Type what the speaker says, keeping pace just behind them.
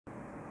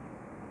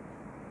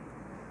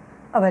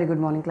A very good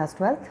morning, class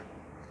 12th.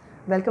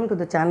 Welcome to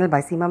the channel by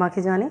Seema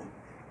Makhijani,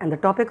 and the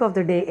topic of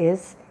the day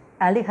is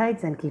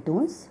aldehydes and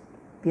ketones.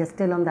 We are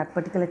still on that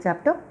particular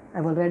chapter.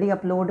 I've already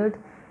uploaded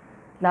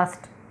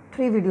last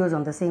 3 videos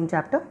on the same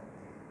chapter.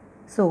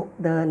 So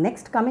the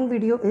next coming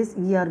video is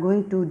we are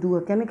going to do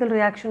a chemical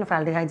reaction of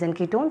aldehydes and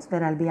ketones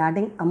where I'll be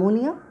adding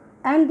ammonia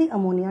and the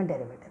ammonia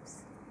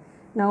derivatives.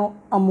 Now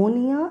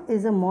ammonia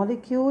is a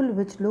molecule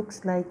which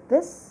looks like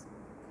this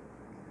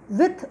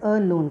with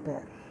a lone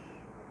pair.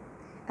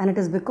 And it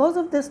is because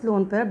of this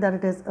lone pair that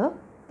it is a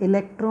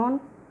electron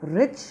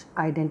rich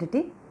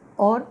identity,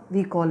 or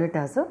we call it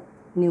as a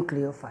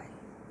nucleophile.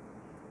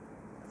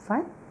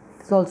 Fine.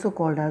 It is also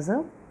called as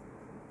a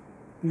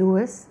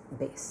Lewis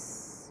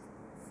base.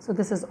 So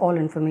this is all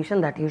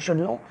information that you should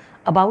know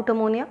about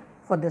ammonia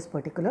for this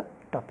particular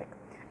topic.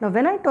 Now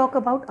when I talk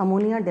about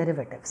ammonia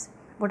derivatives,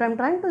 what I am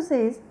trying to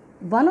say is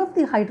one of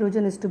the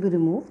hydrogen is to be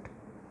removed,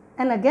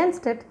 and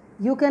against it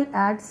you can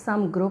add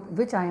some group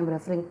which I am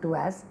referring to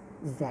as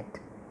Z.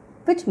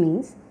 Which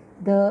means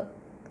the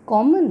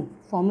common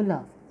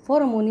formula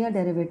for ammonia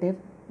derivative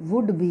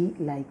would be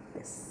like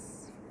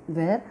this,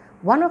 where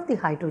one of the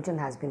hydrogen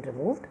has been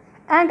removed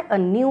and a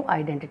new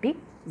identity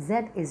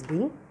Z is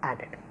being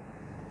added.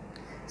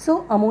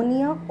 So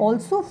ammonia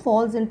also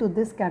falls into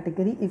this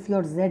category if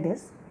your Z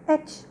is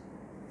H.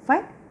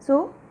 Fine.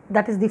 So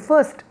that is the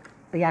first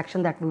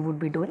reaction that we would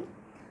be doing.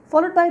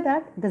 Followed by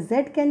that, the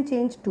Z can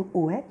change to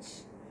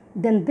OH.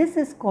 Then this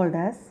is called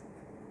as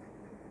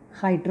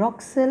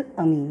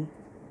hydroxylamine.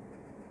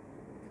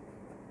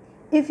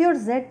 If your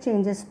Z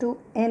changes to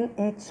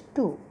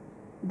NH2,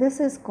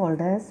 this is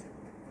called as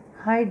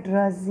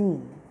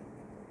hydrazine.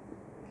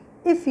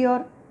 If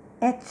your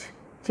H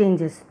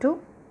changes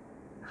to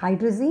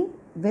hydrazine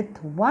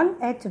with one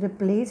H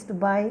replaced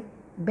by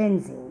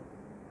benzene,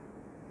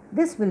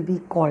 this will be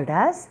called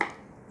as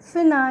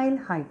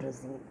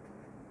phenylhydrazine.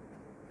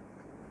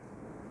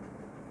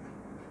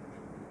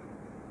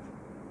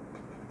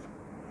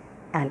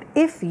 And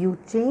if you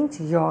change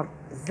your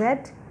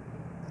Z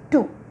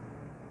to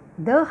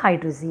the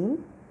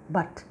hydrazine,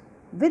 but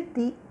with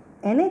the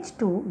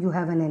NH2 you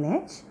have an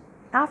NH,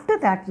 after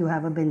that you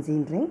have a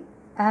benzene ring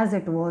as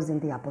it was in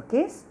the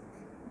uppercase,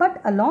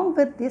 but along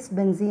with this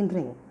benzene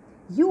ring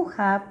you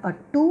have a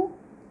 2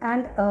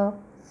 and a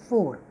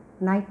 4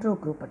 nitro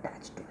group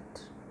attached to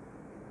it.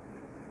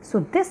 So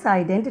this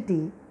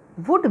identity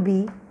would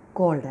be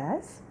called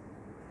as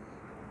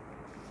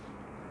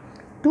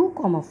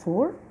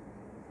 2,4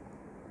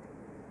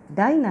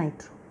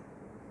 dinitro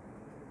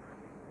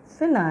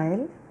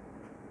phenyl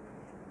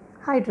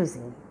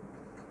hydrazine.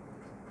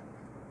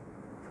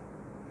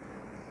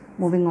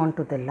 Moving on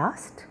to the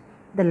last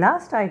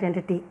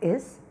identity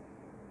is,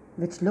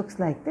 which looks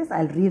like this,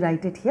 I'll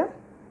rewrite it here,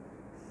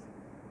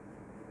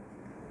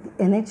 the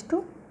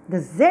NH2, the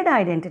Z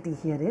identity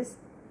here is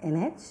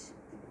NH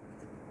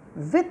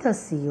with a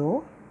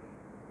CO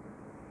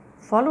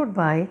followed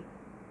by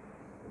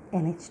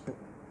NH2.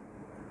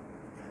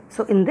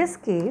 So in this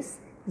case,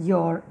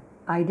 your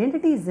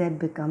identity Z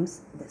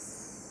becomes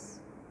this.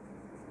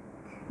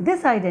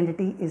 This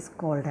identity is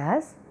called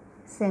as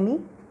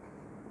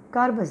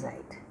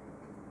semi-carbazide.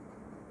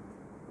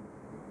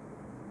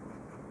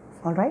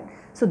 Alright,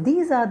 so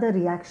these are the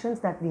reactions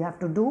that we have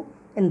to do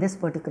in this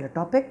particular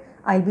topic.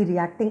 I'll be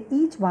reacting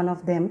each one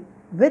of them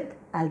with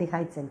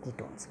aldehydes and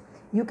ketones.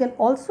 You can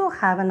also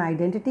have an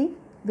identity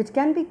which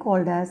can be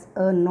called as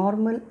a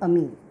normal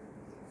amine.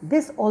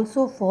 This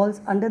also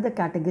falls under the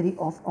category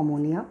of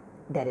ammonia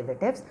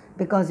derivatives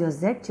because your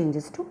Z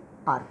changes to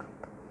R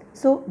group.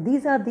 So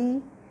these are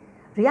the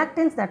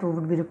reactants that we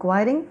would be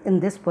requiring in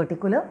this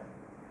particular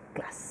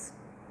class.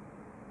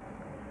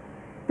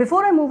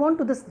 Before I move on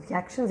to the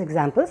reactions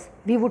examples,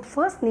 we would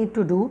first need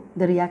to do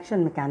the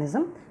reaction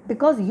mechanism,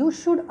 because you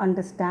should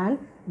understand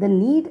the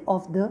need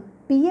of the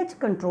pH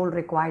control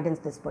required in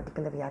this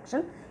particular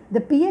reaction. The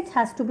pH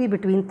has to be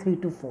between 3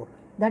 to 4.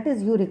 That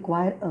is, you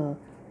require a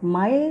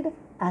mild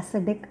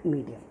acidic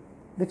medium,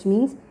 which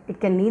means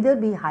it can neither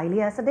be highly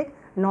acidic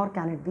nor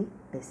can it be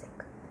basic.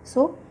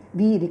 So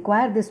we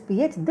require this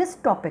pH. This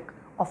topic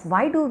of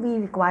why do we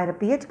require a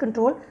pH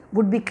control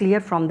would be clear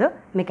from the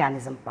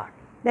mechanism part.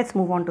 Let's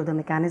move on to the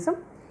mechanism.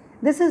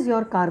 This is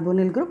your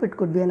carbonyl group. It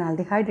could be an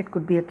aldehyde, it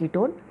could be a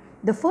ketone.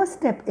 The first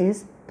step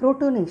is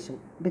protonation.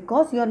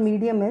 Because your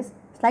medium is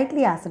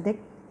slightly acidic,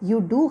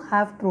 you do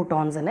have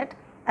protons in it,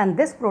 and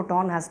this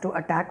proton has to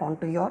attack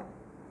onto your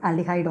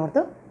aldehyde or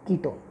the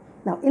ketone.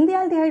 Now in the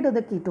aldehyde or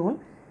the ketone,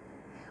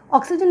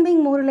 oxygen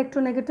being more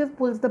electronegative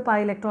pulls the pi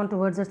electron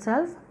towards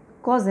itself,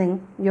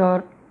 causing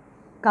your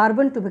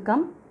carbon to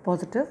become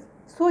positive.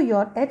 So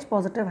your H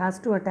positive has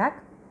to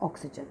attack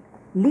oxygen,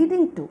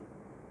 leading to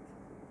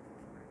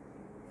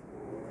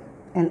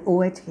an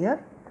OH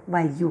here,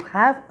 while you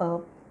have a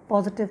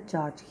positive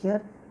charge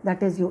here,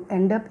 that is, you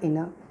end up in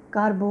a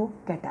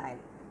carbocation.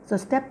 So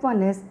step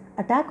 1 is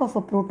attack of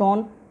a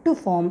proton to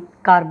form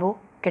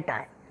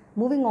carbocation.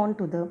 Moving on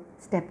to the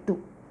step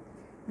 2.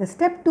 The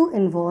step 2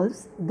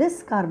 involves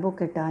this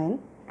carbocation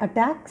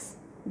attacks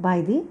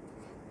by the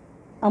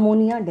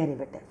ammonia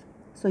derivative.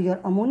 So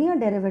your ammonia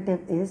derivative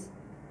is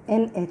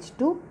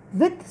NH2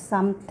 with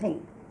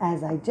something,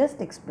 as I just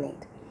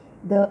explained.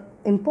 The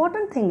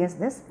important thing is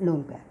this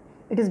lone pair.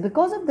 It is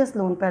because of this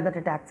lone pair that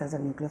it acts as a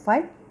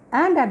nucleophile,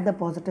 and at the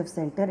positive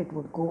center it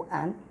would go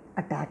and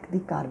attack the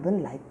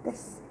carbon like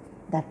this.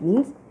 That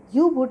means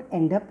you would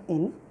end up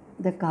in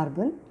the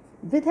carbon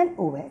with an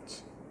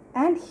OH,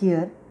 and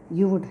here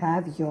you would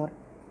have your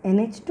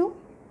NH2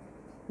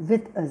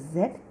 with a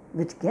Z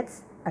which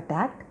gets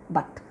attacked,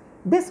 but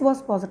this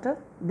was positive,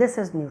 this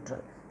is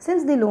neutral.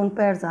 Since the lone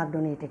pairs are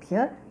donated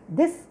here,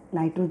 this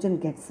nitrogen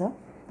gets a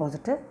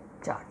positive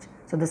charge.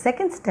 So the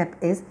second step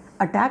is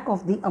attack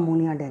of the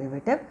ammonia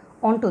derivative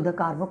onto the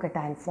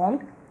carbocation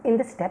formed in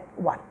the step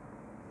 1.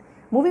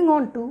 Moving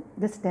on to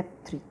the step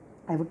 3.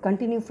 I would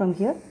continue from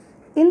here.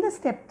 In the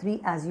step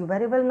 3, as you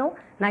very well know,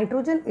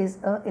 nitrogen is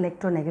an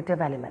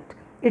electronegative element.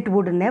 It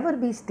would never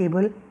be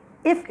stable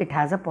if it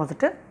has a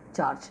positive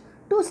charge.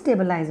 To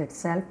stabilize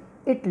itself,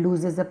 it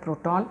loses a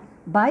proton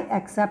by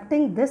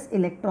accepting this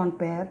electron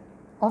pair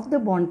of the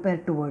bond pair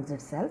towards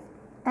itself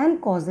and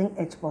causing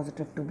H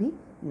positive to be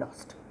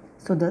lost.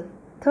 So the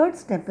third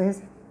step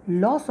is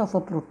loss of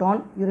a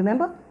proton. You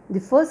remember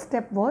the first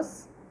step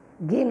was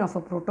gain of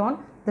a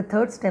proton. The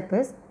third step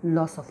is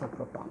loss of a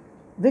proton,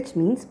 which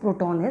means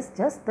proton is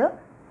just the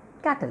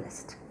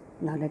catalyst.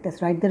 Now let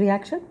us write the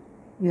reaction.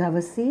 You have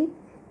a C,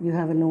 you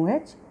have an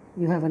OH,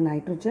 you have a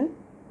nitrogen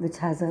which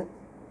has a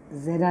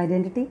Z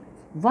identity.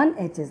 One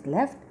H is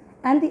left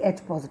and the H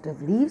positive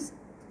leaves,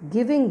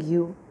 giving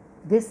you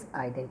this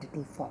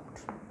identity formed.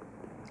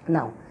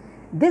 Now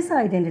this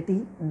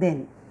identity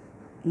then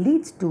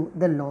leads to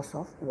the loss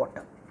of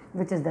water,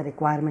 which is the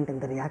requirement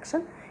in the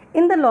reaction.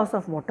 In the loss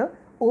of water,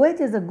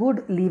 OH is a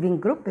good leaving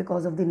group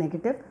because of the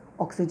negative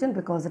oxygen,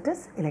 because it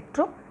is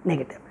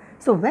electronegative.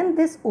 So when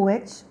this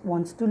OH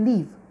wants to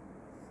leave,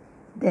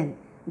 then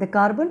the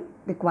carbon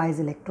requires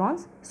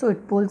electrons, so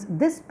it pulls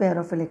this pair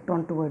of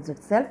electron towards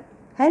itself.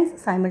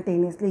 Hence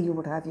simultaneously you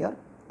would have your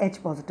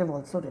H positive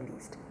also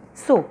released.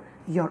 So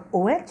your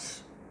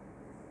OH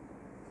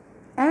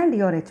and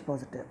your H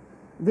positive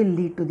will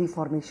lead to the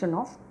formation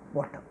of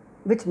water,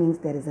 which means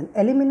there is an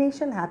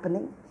elimination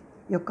happening.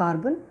 Your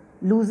carbon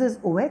loses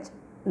OH,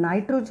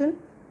 nitrogen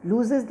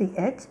loses the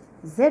H,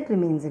 Z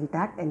remains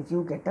intact, and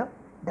you get a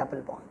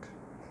double bond.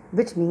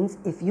 Which means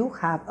if you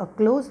have a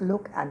close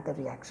look at the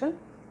reaction,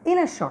 in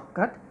a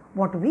shortcut,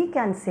 what we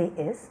can say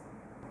is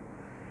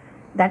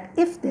that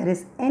if there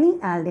is any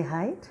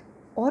aldehyde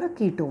or a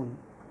ketone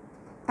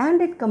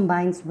and it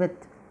combines with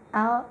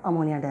our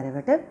ammonia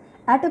derivative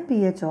at a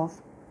pH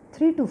of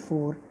 3 to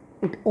 4,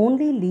 it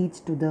only leads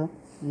to the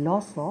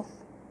loss of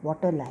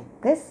water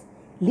like this,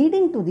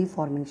 leading to the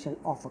formation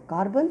of a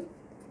carbon,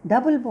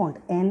 double bond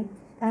N,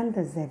 and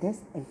the Z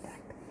is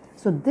intact.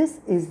 So this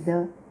is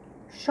the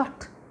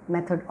short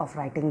method of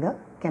writing the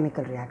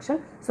chemical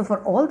reaction. So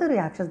for all the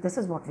reactions, this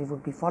is what we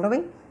would be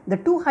following. The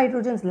two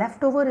hydrogens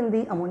left over in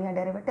the ammonia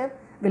derivative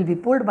will be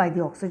pulled by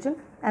the oxygen,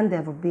 and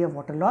there would be a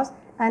water loss,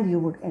 and you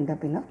would end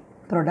up in a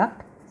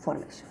product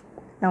formation.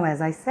 Now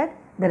as I said,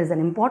 there is an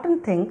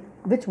important thing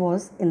which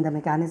was in the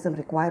mechanism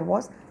required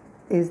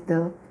is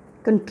the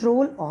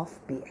control of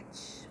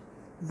pH.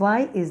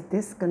 Why is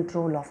this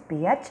control of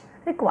pH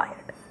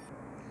required?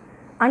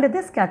 Under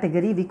this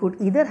category, we could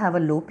either have a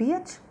low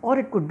pH or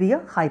it could be a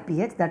high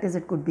pH, that is,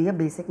 it could be a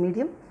basic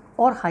medium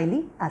or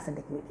highly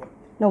acidic medium.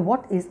 Now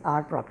what is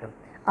our problem?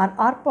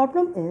 Our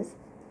problem is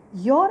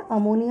your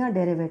ammonia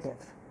derivative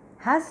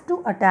has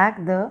to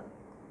attack the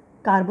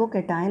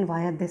carbocation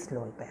via this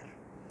lone pair.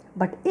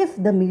 But if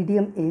the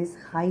medium is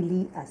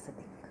highly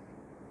acidic,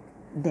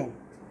 then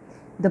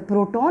the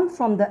proton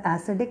from the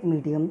acidic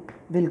medium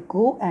will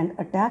go and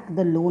attack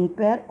the lone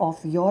pair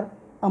of your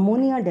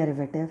ammonia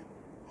derivative.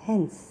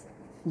 Hence,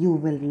 you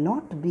will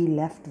not be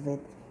left with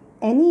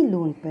any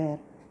lone pair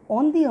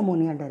on the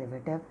ammonia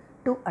derivative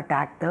to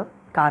attack the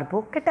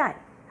carbocation.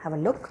 Have a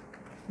look.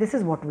 This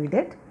is what we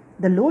did.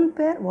 The lone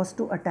pair was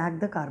to attack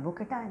the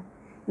carbocation.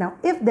 Now,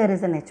 if there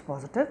is an H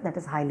positive, that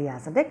is highly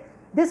acidic,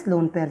 this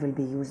lone pair will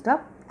be used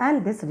up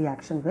and this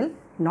reaction will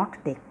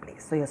not take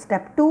place. So your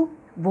step 2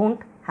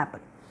 won't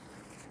happen.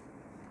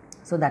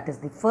 So that is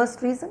the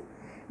first reason.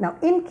 Now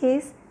in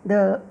case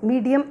the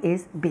medium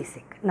is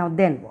basic, now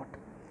then what?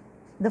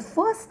 The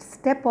first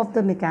step of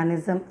the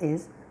mechanism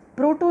is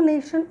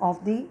protonation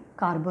of the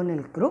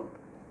carbonyl group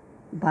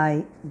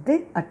by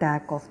the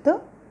attack of the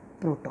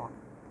proton,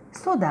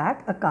 so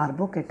that a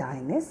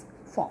carbocation is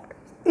formed,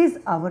 is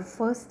our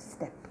first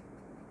step.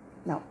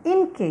 Now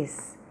in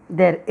case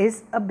there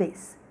is a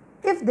base,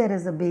 if there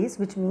is a base,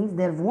 which means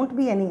there won't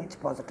be any H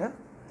positive,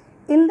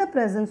 in the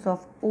presence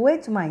of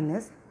OH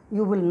minus,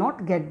 you will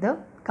not get the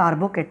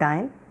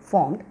carbocation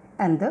formed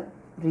and the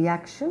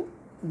reaction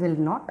will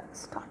not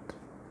start.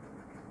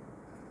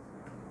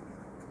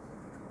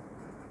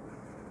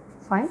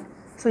 Fine.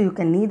 So you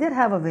can neither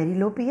have a very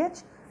low pH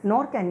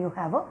nor can you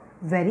have a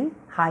very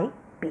high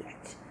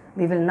pH.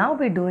 We will now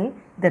be doing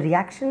the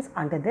reactions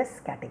under this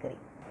category.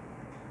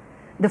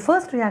 The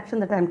first reaction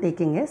that I am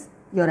taking is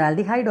your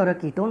aldehyde or a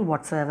ketone,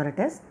 whatsoever it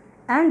is,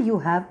 and you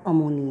have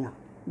ammonia.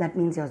 that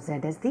means your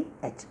Z is the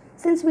H.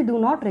 Since we do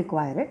not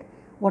require it,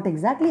 what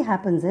exactly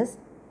happens is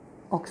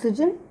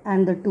oxygen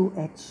and the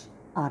 2H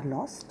are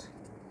lost,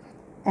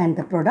 and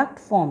the product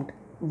formed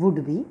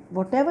would be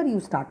whatever you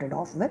started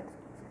off with,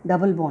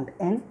 double bond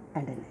N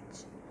and an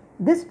H.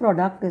 This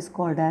product is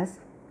called as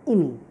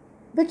imine,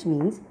 which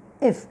means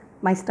if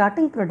my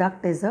starting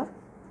product is a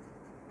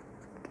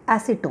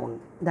acetone,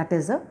 that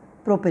is a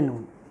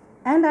propanone,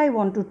 and I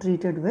want to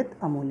treat it with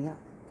ammonia,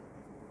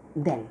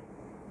 then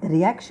the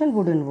reaction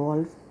would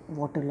involve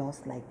water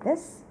loss like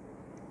this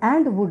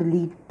and would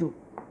lead to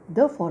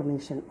the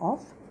formation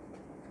of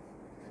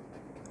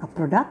a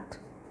product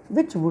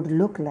which would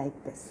look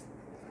like this.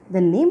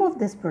 The name of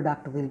this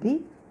product will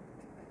be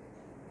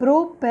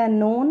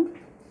propanone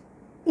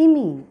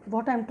imine.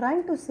 What I am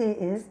trying to say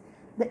is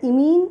the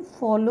imine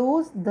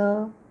follows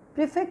the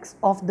prefix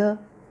of the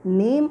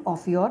name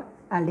of your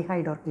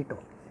aldehyde or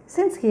ketone.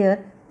 Since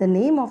here the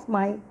name of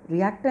my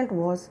reactant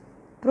was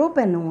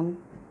propanone,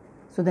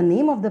 so the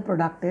name of the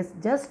product is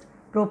just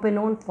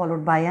propanone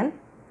followed by an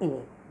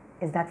imine.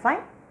 Is that fine?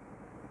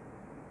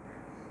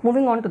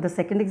 Moving on to the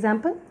second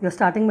example, your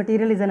starting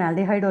material is an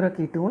aldehyde or a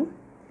ketone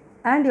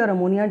and your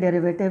ammonia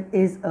derivative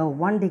is a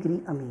 1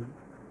 degree amine.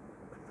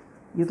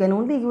 You can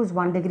only use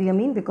 1 degree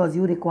amine because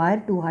you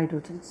require 2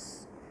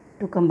 hydrogens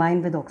to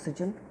combine with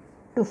oxygen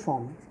to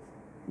form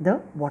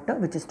the water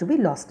which is to be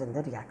lost in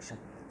the reaction.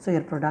 So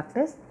your product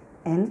is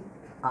NR.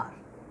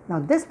 Now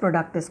this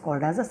product is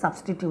called as a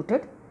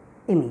substituted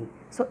imine.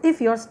 So if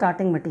your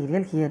starting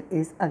material here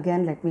is,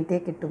 again let me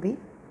take it to be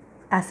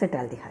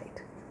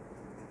acetaldehyde.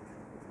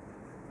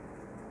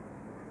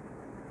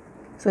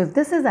 So if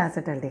this is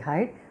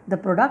acetaldehyde, the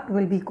product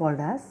will be called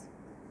as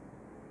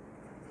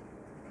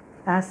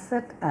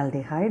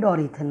acetaldehyde or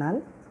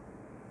ethanol,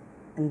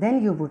 and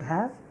then you would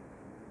have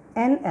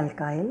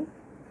N-alkyl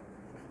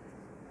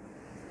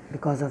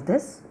because of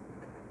this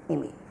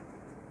imine.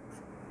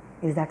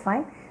 Is that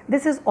fine?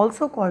 This is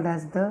also called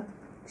as the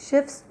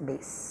Schiff's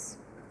base,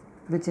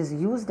 which is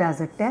used as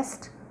a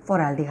test for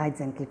aldehydes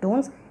and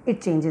ketones.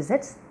 It changes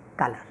its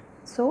color.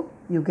 So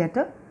you get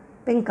a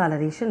pink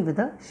coloration with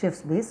a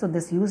Schiff's base. So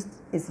this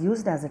is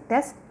used as a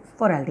test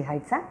for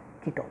aldehydes and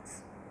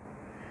ketones.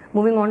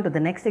 Moving on to the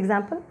next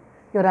example.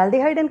 Your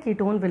aldehyde and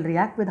ketone will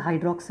react with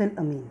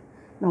hydroxylamine.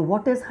 Now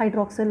what is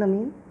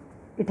hydroxylamine?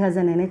 It has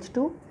an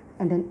NH2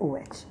 and an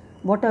OH.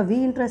 What are we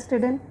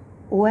interested in?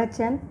 OH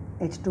and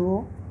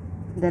H2O.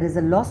 There is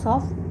a loss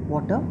of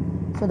water.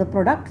 So the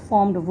product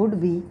formed would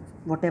be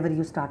whatever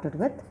you started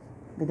with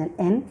an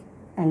N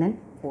and an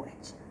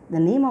OH. The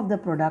name of the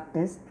product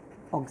is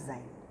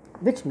oxime,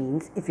 which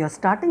means if your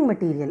starting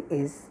material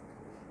is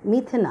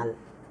methanol,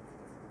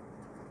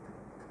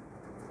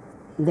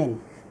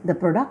 then the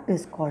product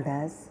is called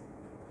as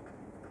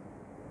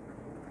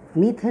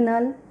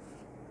methanol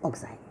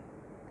oxime.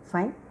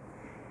 Fine.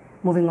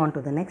 Moving on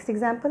to the next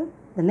example.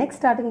 The next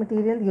starting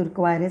material you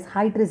require is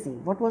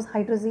hydrazine. What was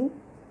hydrazine?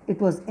 It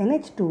was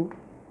NH2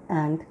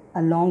 and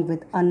along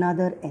with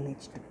another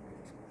NH2.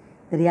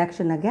 The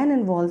reaction again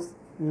involves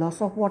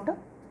loss of water.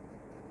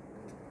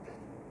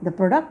 The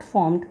product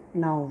formed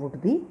now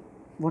would be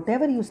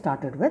whatever you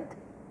started with,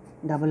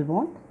 double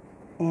bond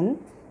N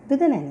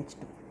with an NH2.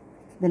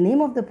 The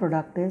name of the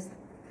product is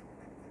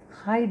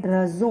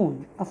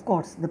hydrazone. Of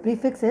course, the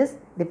prefix is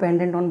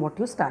dependent on what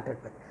you started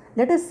with.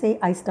 Let us say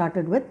I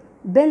started with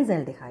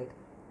benzaldehyde,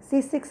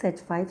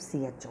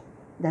 C6H5CHO.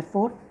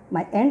 Therefore,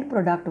 my end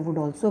product would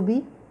also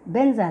be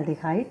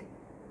benzaldehyde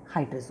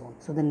hydrazone.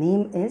 So the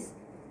name is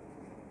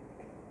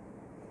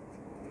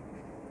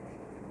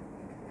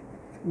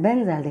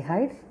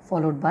benzaldehyde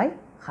followed by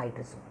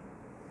hydrazone.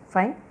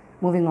 Fine.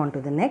 Moving on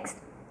to the next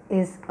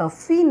is a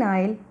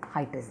phenyl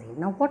hydrazine.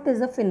 Now what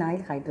is a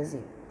phenyl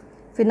hydrazine?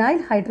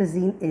 Phenyl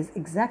hydrazine is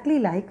exactly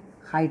like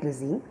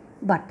hydrazine,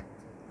 but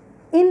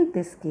in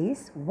this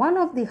case one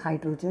of the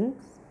hydrogens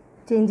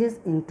changes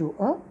into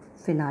a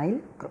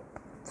phenyl group.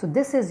 So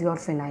this is your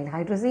phenyl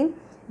hydrazine.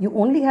 You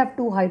only have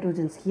 2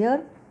 hydrogens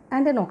here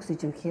and an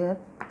oxygen here.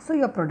 So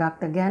your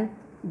product again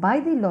by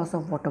the loss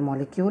of water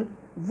molecule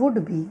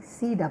would be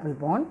C double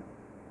bond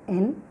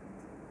N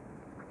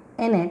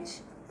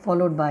NH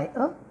followed by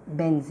a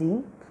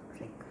benzene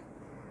ring.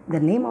 The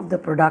name of the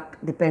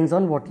product depends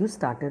on what you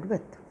started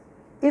with.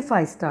 If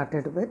I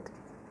started with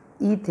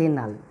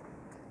ethanol,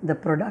 the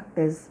product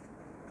is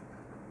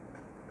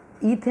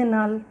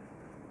ethanol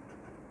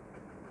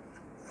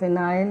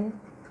phenyl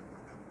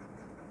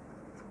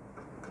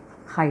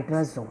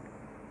hydrazone.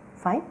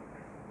 Fine.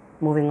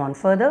 Moving on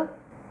further.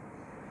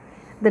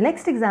 The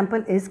next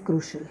example is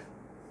crucial.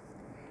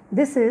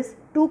 This is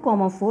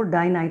 2,4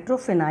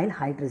 dinitrophenyl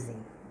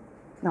hydrazine.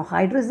 Now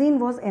hydrazine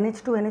was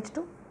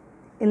NH2NH2.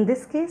 In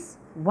this case,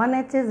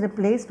 1H is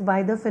replaced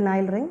by the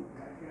phenyl ring.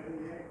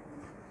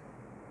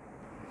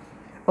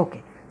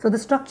 Okay. So the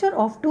structure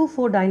of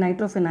 2,4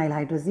 dinitrophenyl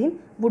hydrazine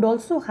would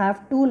also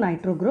have 2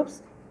 nitro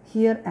groups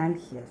here and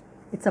here.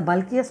 It's a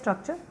bulkier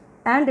structure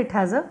and it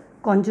has a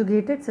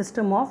conjugated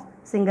system of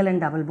single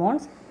and double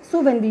bonds.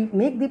 So when we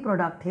make the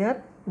product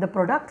here, the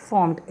product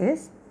formed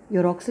is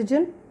your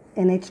oxygen,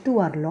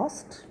 NH2 are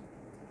lost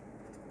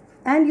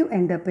and you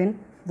end up in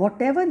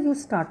whatever you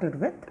started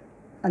with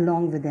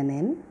along with an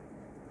N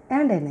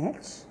and an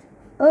H,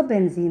 a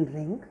benzene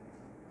ring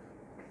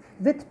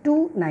with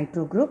 2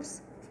 nitro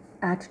groups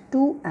at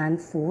 2 and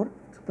 4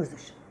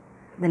 position.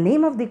 The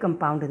name of the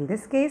compound in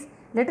this case,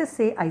 let us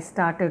say I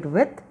started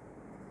with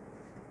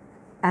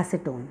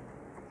acetone.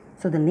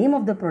 So the name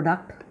of the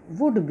product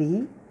would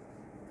be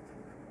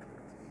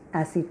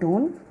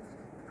acetone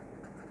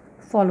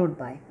followed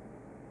by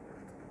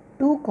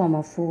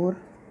 2,4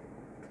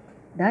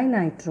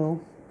 dinitro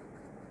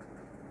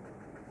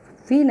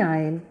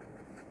phenyl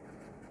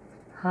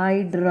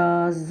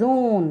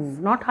hydrazone,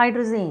 not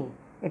hydrazine,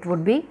 it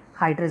would be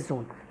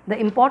hydrazone. The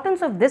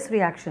importance of this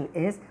reaction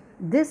is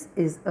this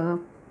is a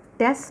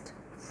test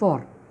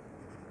for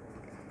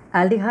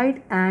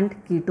aldehyde and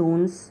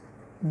ketones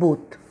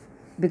both,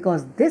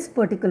 because this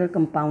particular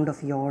compound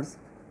of yours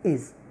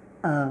is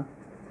a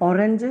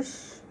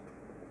orangish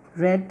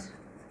red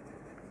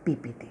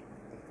PPT.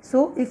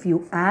 So if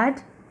you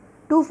add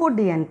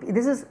 2,4-DNP,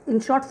 this is in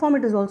short form,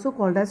 it is also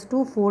called as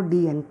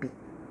 2,4-DNP.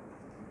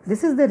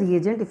 This is the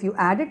reagent. If you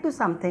add it to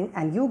something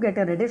and you get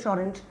a reddish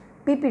orange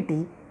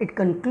PPT, it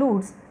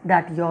concludes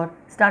that your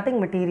starting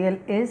material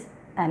is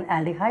an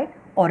aldehyde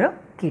or a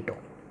ketone.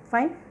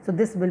 Fine. So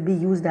this will be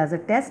used as a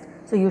test.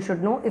 So you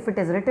should know, if it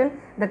is written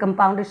the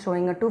compound is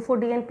showing a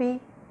 2,4-DNP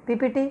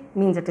PPT,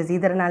 means it is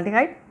either an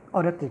aldehyde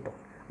or a ketone.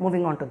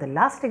 Moving on to the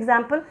last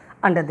example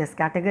under this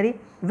category,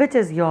 which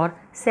is your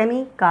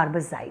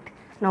semi-carbazide.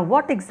 Now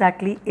what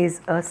exactly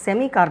is a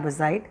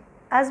semi-carbazide?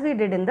 As we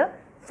did in the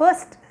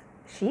first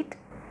sheet,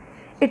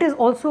 it is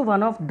also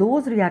one of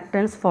those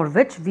reactants for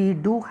which we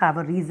do have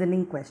a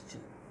reasoning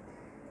question.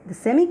 The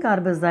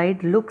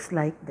semi-carbazide looks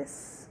like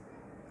this.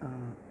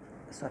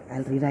 Sorry,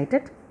 I'll rewrite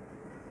it.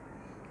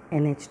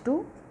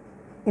 NH2.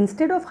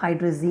 Instead of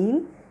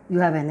hydrazine, you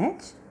have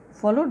NH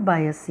followed by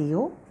a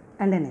CO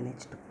and an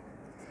NH2.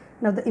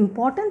 Now the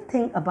important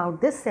thing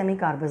about this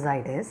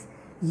semi-carbazide is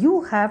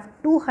you have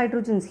 2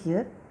 hydrogens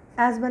here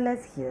as well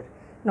as here.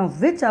 Now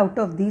which out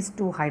of these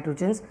 2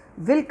 hydrogens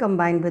will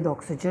combine with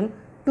oxygen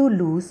to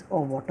lose a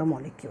water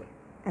molecule?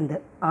 And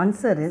the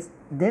answer is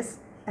this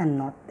and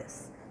not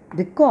this,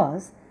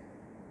 because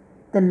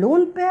the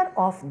lone pair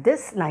of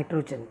this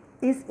nitrogen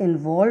is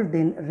involved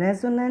in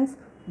resonance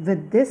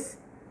with this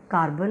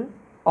carbon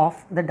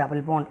of the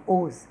double bond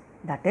O's.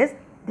 That is,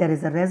 there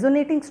is a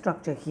resonating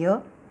structure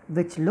here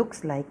which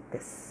looks like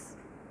this.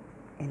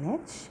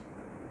 NH,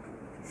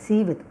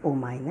 C with O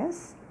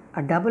minus,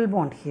 a double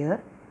bond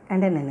here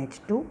and an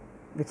NH2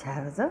 which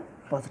has a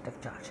positive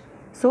charge.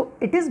 So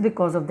it is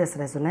because of this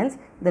resonance,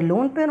 the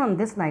lone pair on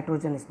this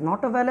nitrogen is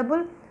not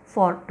available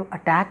to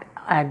attack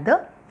at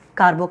the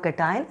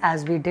carbocation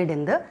as we did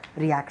in the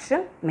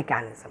reaction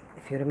mechanism.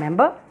 If you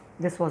remember,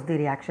 this was the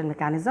reaction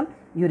mechanism.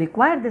 You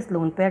require this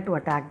lone pair to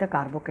attack the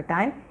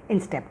carbocation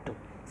in step 2.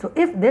 So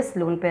if this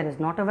lone pair is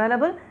not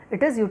available,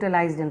 it is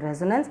utilized in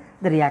resonance,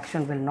 the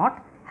reaction will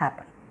not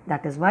happen.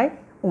 That is why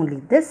only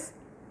this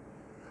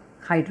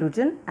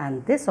hydrogen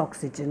and this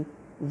oxygen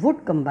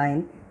would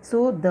combine.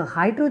 So the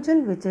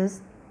hydrogen which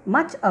is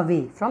much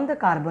away from the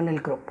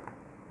carbonyl group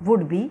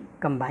would be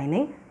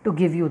combining to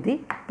give you the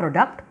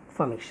product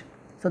formation.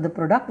 So the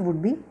product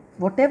would be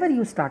whatever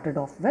you started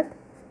off with,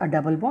 a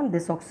double bond,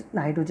 this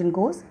hydrogen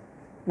goes,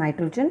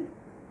 nitrogen,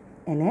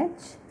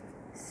 NH,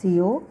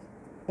 CO,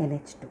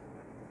 NH2.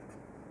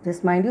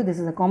 Just mind you, this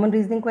is a common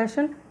reasoning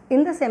question.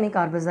 In the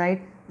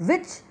semi-carbazide,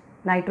 which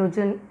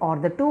nitrogen or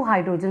the 2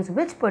 hydrogens,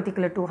 which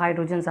particular 2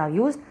 hydrogens are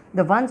used?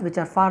 The ones which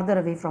are farther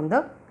away from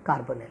the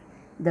carbonyl.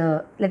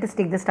 Let us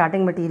take the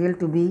starting material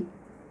to be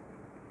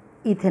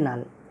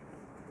ethanol,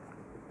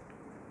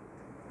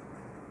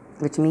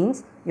 which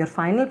means your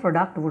final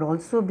product would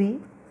also be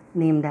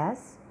named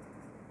as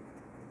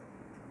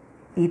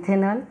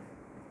ethanol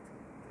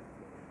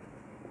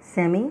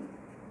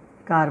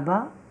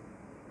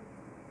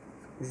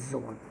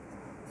semi-carbazone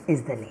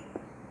is the name.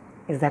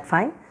 Is that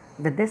fine?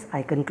 With this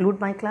I conclude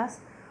my class.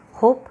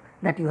 Hope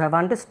that you have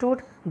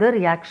understood the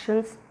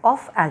reactions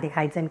of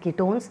aldehydes and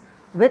ketones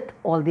with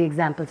all the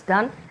examples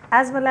done,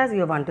 as well as you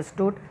have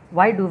understood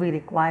why do we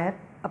require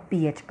a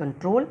pH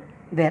control,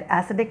 where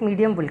acidic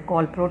medium will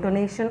call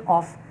protonation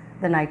of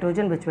the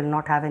nitrogen which will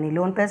not have any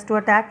lone pairs to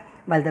attack,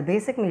 while the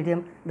basic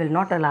medium will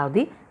not allow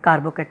the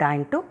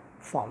carbocation to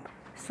form.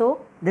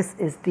 So this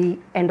is the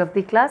end of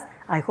the class.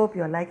 I hope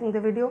you are liking the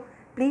video.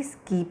 Please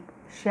keep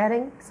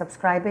sharing,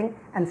 subscribing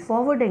and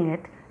forwarding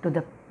it to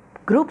the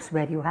groups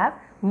where you have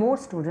more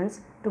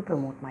students to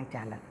promote my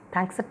channel.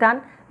 Thanks a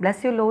ton.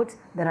 Bless you loads.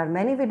 There are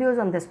many videos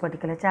on this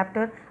particular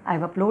chapter. I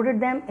have uploaded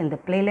them in the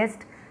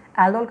playlist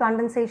aldol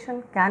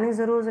condensation,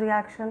 Cannizzaro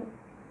reaction,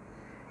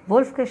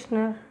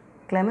 Wolff-Kishner,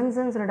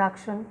 Clemmensen's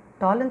reduction,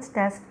 Tollens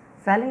test,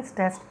 Felling's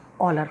test,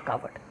 all are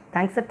covered.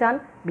 Thanks a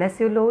ton. Bless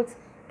you loads.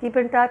 Keep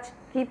in touch.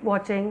 Keep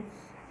watching.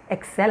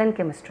 Excel in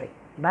chemistry.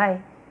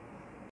 Bye.